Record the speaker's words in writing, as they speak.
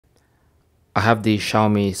I have the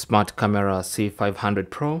Xiaomi Smart Camera C500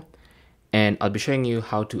 Pro, and I'll be showing you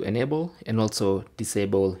how to enable and also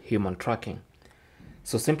disable human tracking.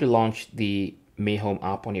 So simply launch the Mi Home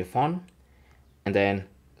app on your phone and then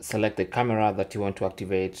select the camera that you want to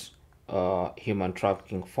activate human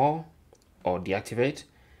tracking for or deactivate.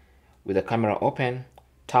 With the camera open,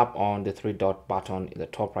 tap on the three dot button in the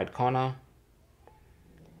top right corner,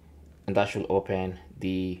 and that should open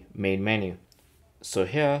the main menu. So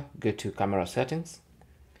here, go to camera settings,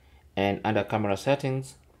 and under camera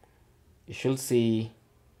settings, you should see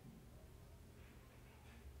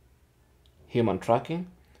human tracking.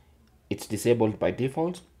 It's disabled by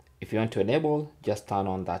default. If you want to enable, just turn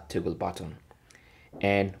on that toggle button.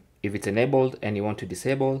 And if it's enabled and you want to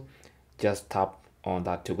disable, just tap on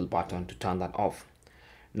that toggle button to turn that off.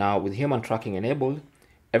 Now with human tracking enabled,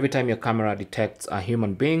 every time your camera detects a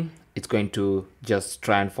human being, it's going to just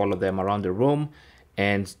try and follow them around the room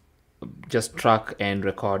and just track and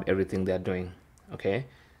record everything they're doing. Okay,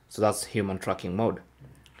 so that's human tracking mode.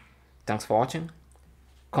 Thanks for watching.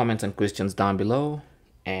 Comments and questions down below,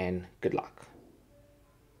 and good luck.